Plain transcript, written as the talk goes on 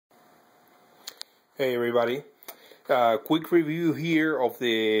Hey everybody, quick review here of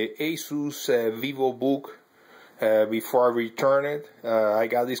the Asus Vivobook. Before I return it, I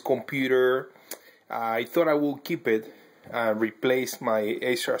got this computer. I thought I would keep it and replace my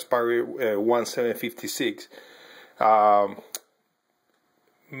Acer Aspire 1756.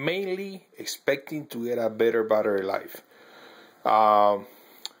 Mainly expecting to get a better battery life.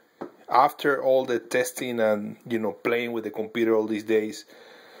 After all the testing and playing with the computer all these days,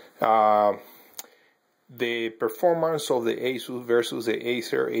 the performance of the Asus versus the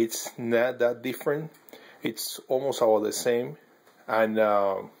Acer, it's not that different. It's almost about the same, and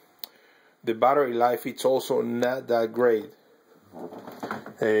the battery life, it's also not that great.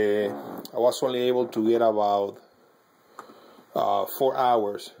 I was only able to get about 4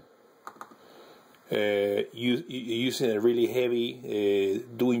 hours using it really heavy,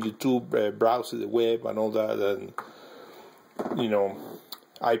 doing YouTube, browsing the web and all that, and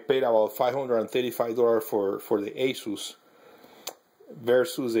I paid about $535 for the Asus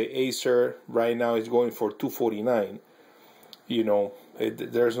versus the Acer. Right now it's going for $249.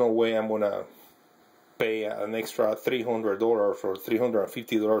 There's no way I'm gonna pay an extra $300 or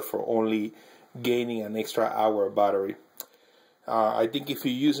 $350 for only gaining an extra hour battery. I think if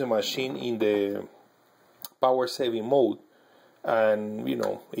you use a machine in the power saving mode, and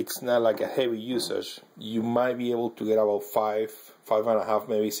it's not like a heavy usage, you might be able to get about 5.5,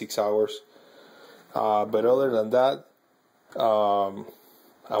 maybe 6 hours. But other than that,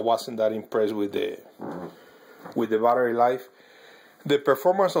 I wasn't that impressed with the battery life. The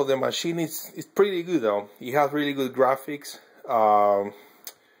performance of the machine is pretty good though. It has really good graphics, a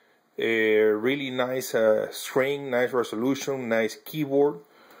really nice screen, nice resolution, nice keyboard.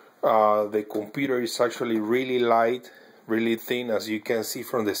 The computer is actually really light, really thin, as you can see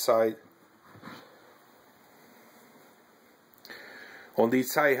from the side. On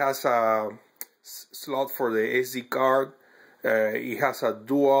this side, it has a slot for the SD card. It has a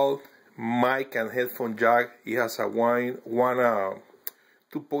dual mic and headphone jack. It has a one 2.0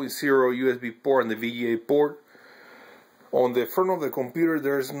 USB port and the VGA port. On the front of the computer,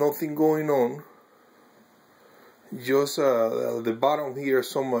 there's nothing going on. Just the bottom here,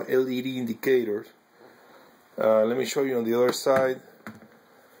 some LED indicators. Let me show you on the other side.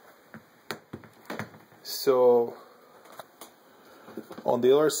 So on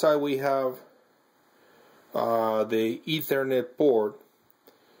the other side we have the Ethernet port,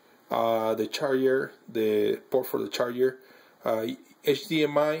 the charger, the port for the charger,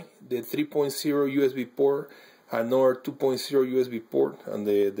 HDMI, the 3.0 USB port, another 2.0 USB port, and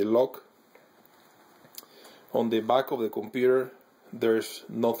the lock. On the back of the computer, there's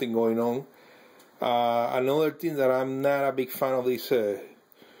nothing going on. Another thing that I'm not a big fan of this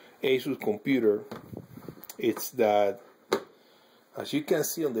Asus computer, it's that, as you can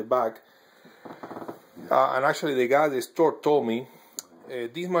see on the back, and actually the guy at the store told me,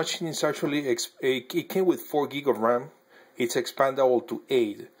 this machine is actually, it came with 4 gig of RAM. It's expandable to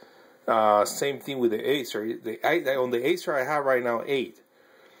 8. Same thing with the Acer. On the Acer I have right now 8.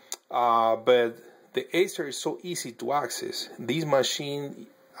 But the Acer is so easy to access. This machine,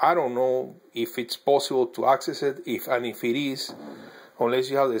 I don't know if it's possible to access it, if it is, unless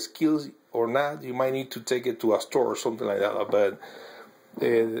you have the skills or not, you might need to take it to a store or something like that. But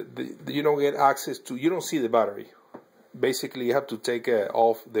you don't get access to, you don't see the battery. Basically, you have to take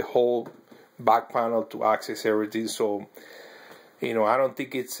off the whole back panel to access everything. So, I don't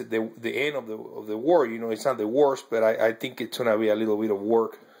think it's the end of the world. It's not the worst, but I think it's gonna be a little bit of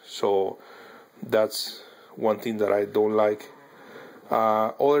work. So that's one thing that I don't like.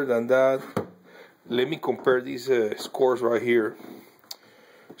 Other than that, let me compare these scores right here.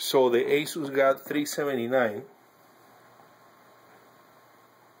 So the Asus got 379,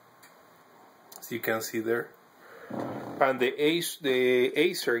 as you can see there, and the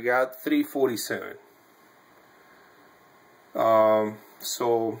Acer got 347.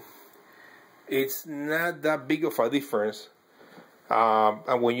 So it's not that big of a difference.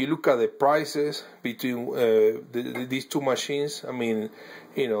 And when you look at the prices between these two machines, I mean,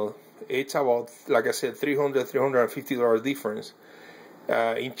 it's about, like I said, $350 difference.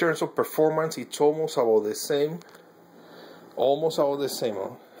 In terms of performance, it's almost about the same. Almost about the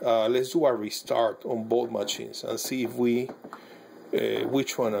same. Let's do a restart on both machines and see if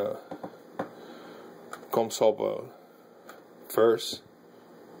which one comes up first.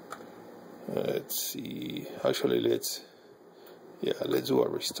 Let's see. Actually, let's do a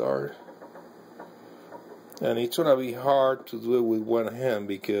restart. And it's gonna be hard to do it with one hand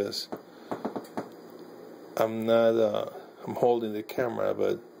because I'm holding the camera,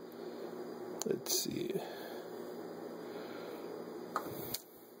 but let's see.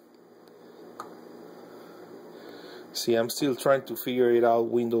 See, I'm still trying to figure it out,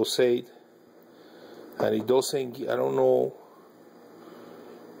 Windows 8, and it doesn't, I don't know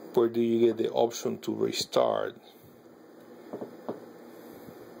where do you get the option to restart.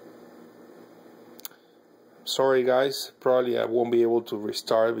 Sorry guys, probably I won't be able to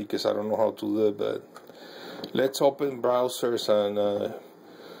restart because I don't know how to do it, but let's open browsers and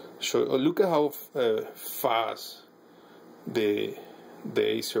show. Look at how fast the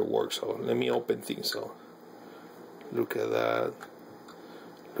Acer works. So let me open things. So look at that.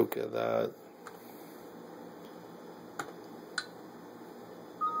 Look at that.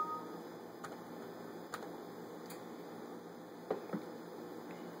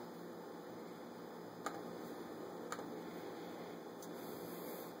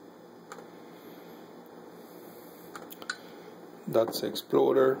 That's the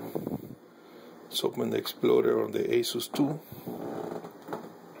Explorer. Let's open the Explorer on the Asus 2.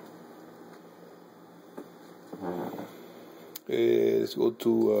 Let's go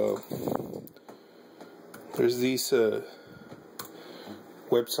to there's this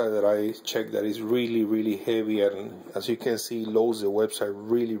website that I checked that is really heavy, and as you can see, loads the website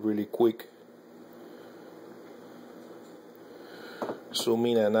really quick. Zoom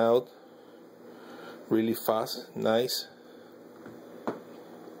in and out really fast, nice.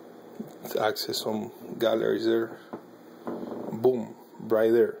 Access some galleries there. Boom,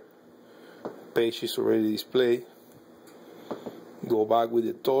 right there. Page is already displayed. Go back with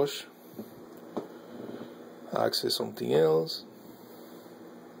the touch. Access something else.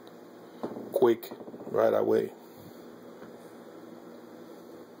 Quick, right away.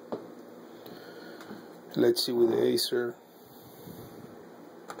 Let's see with the Acer.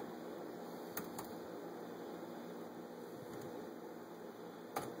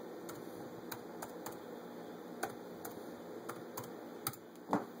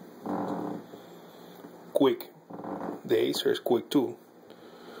 Quick. The Acer is quick too.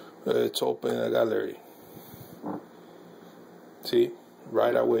 Let's open a gallery. See,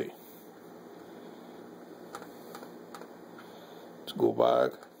 right away. Let's go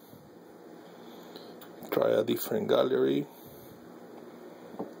back. Try a different gallery.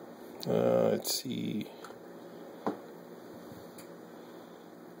 Let's see.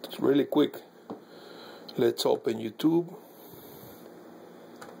 It's really quick. Let's open YouTube.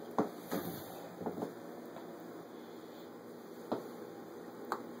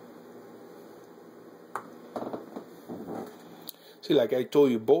 See, like I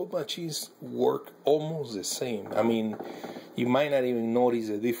told you, both machines work almost the same. I mean, you might not even notice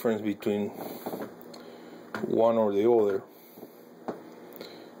the difference between one or the other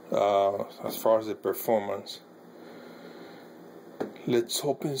as far as the performance. Let's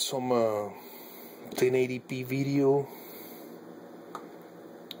open some 1080p video.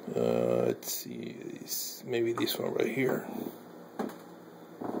 Let's see, maybe this one right here.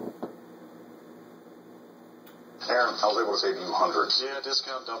 Aaron, I was able to save you hundreds. Yeah,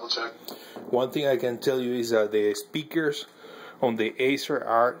 discount, double check. One thing I can tell you is that the speakers on the Acer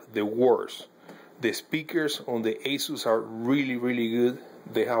are the worst. The speakers on the Asus are really good.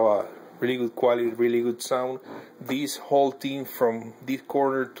 They have a really good quality, really good sound. This whole thing from this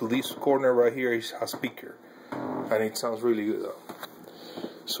corner to this corner right here is a speaker, and it sounds really good though.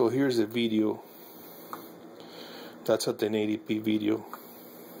 So here's the video. That's a 1080p video.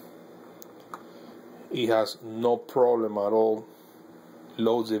 It has no problem at all.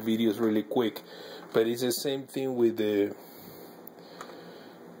 Loads the videos really quick, but it's the same thing with the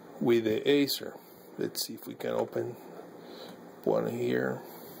Acer. Let's see if we can open one here.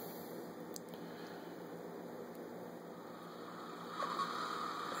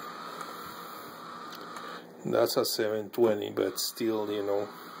 That's a 720, but still, you know.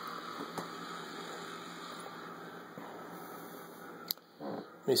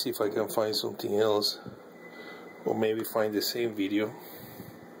 Let me see if I can find something else, or maybe find the same video.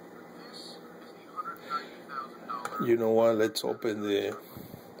 You know what? Let's open the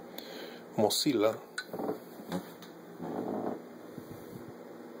Mozilla.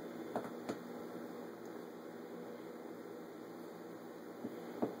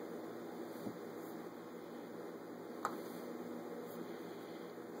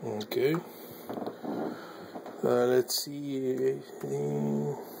 Okay. Let's see.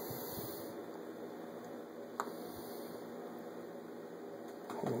 Okay.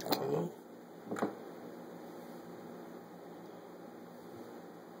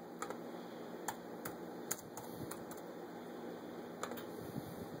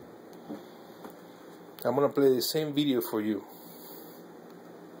 I'm gonna play the same video for you,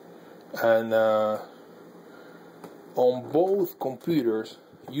 and on both computers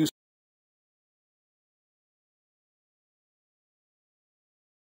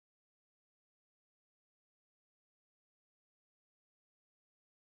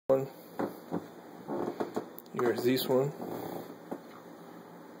There's this one.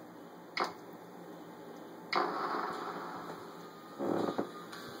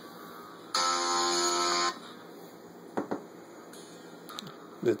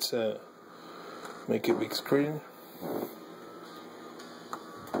 Let's make a big screen.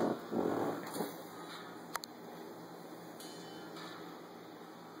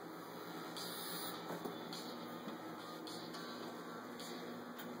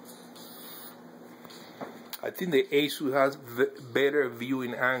 I think the Asus has better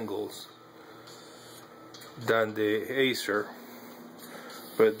viewing angles than the Acer,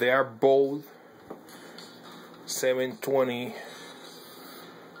 but they are both 720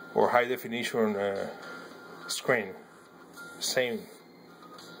 or high definition screen. Same.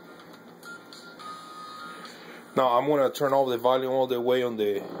 Now I'm gonna turn off the volume all the way on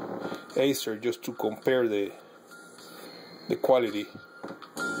the Acer just to compare the quality.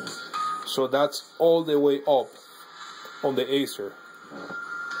 So that's all the way up on the Acer,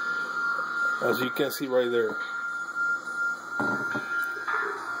 as you can see right there.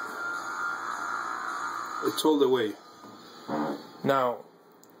 It's all the way. Now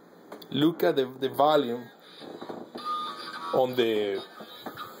look at the volume on the,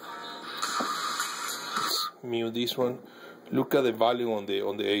 let's mute this one. Look at the volume on the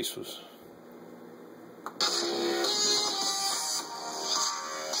Asus.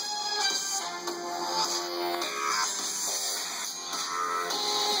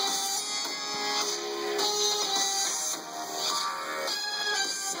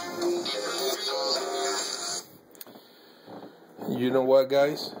 You know what,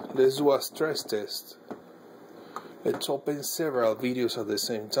 guys? Let's do a stress test. Let's open several videos at the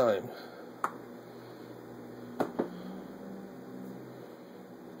same time.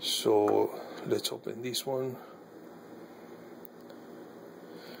 So let's open this one.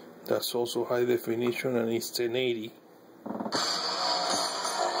 That's also high definition and it's 1080.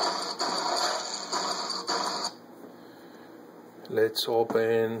 Let's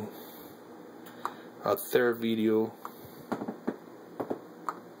open a third video.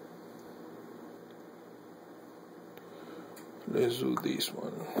 Let's do this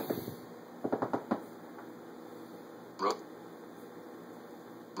one.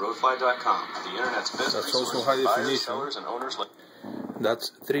 Roadfly.com, the internet's best That's resource also high for buyers, definition. sellers, and owners.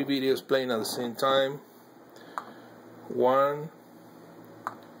 That's 3 videos playing at the same time. 1,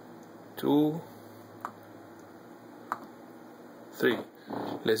 2, 3.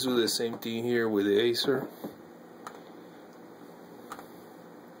 Let's do the same thing here with the Acer.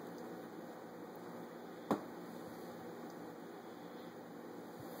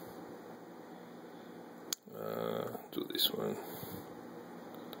 Do this one.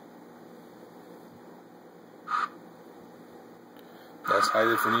 That's high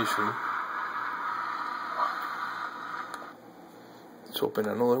definition. Let's open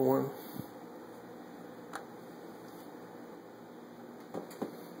another one.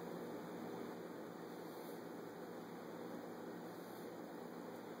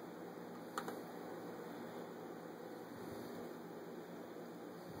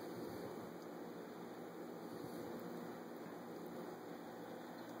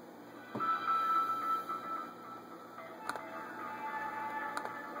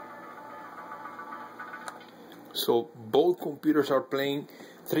 So both computers are playing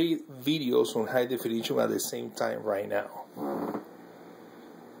 3 videos on high definition at the same time right now.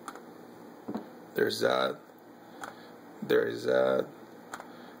 There's that. There is that.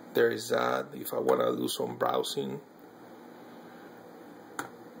 There is that. If I want to do some browsing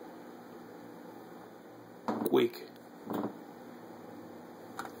quick.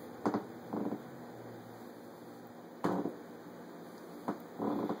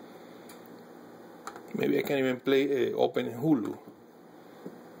 Maybe I can even play open Hulu.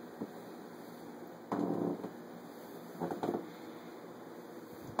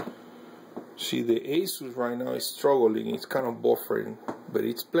 See, the Asus right now is struggling. It's kind of buffering, but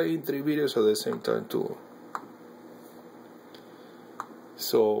it's playing 3 videos at the same time too.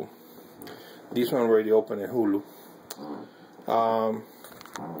 So this one already opened in Hulu.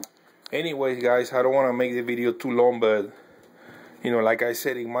 Anyways, guys, I don't want to make the video too long, but you know, like I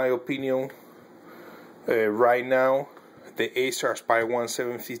said, in my opinion, right now the Acer Aspire 1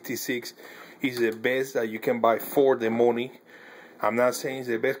 756 is the best that you can buy for the money. I'm not saying it's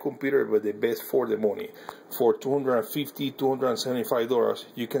the best computer, but the best for the money. For $250, $275,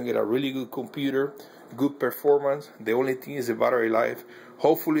 you can get a really good computer, good performance. The only thing is the battery life.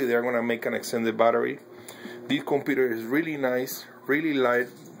 Hopefully they're gonna make an extended battery. This computer is really nice, really light,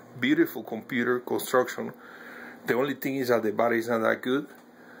 beautiful computer construction. The only thing is that the battery is not that good.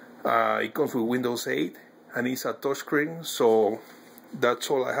 It comes with Windows 8. and it's a touchscreen. So that's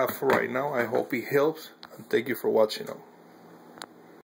all I have for right now. I hope it helps, and thank you for watching them.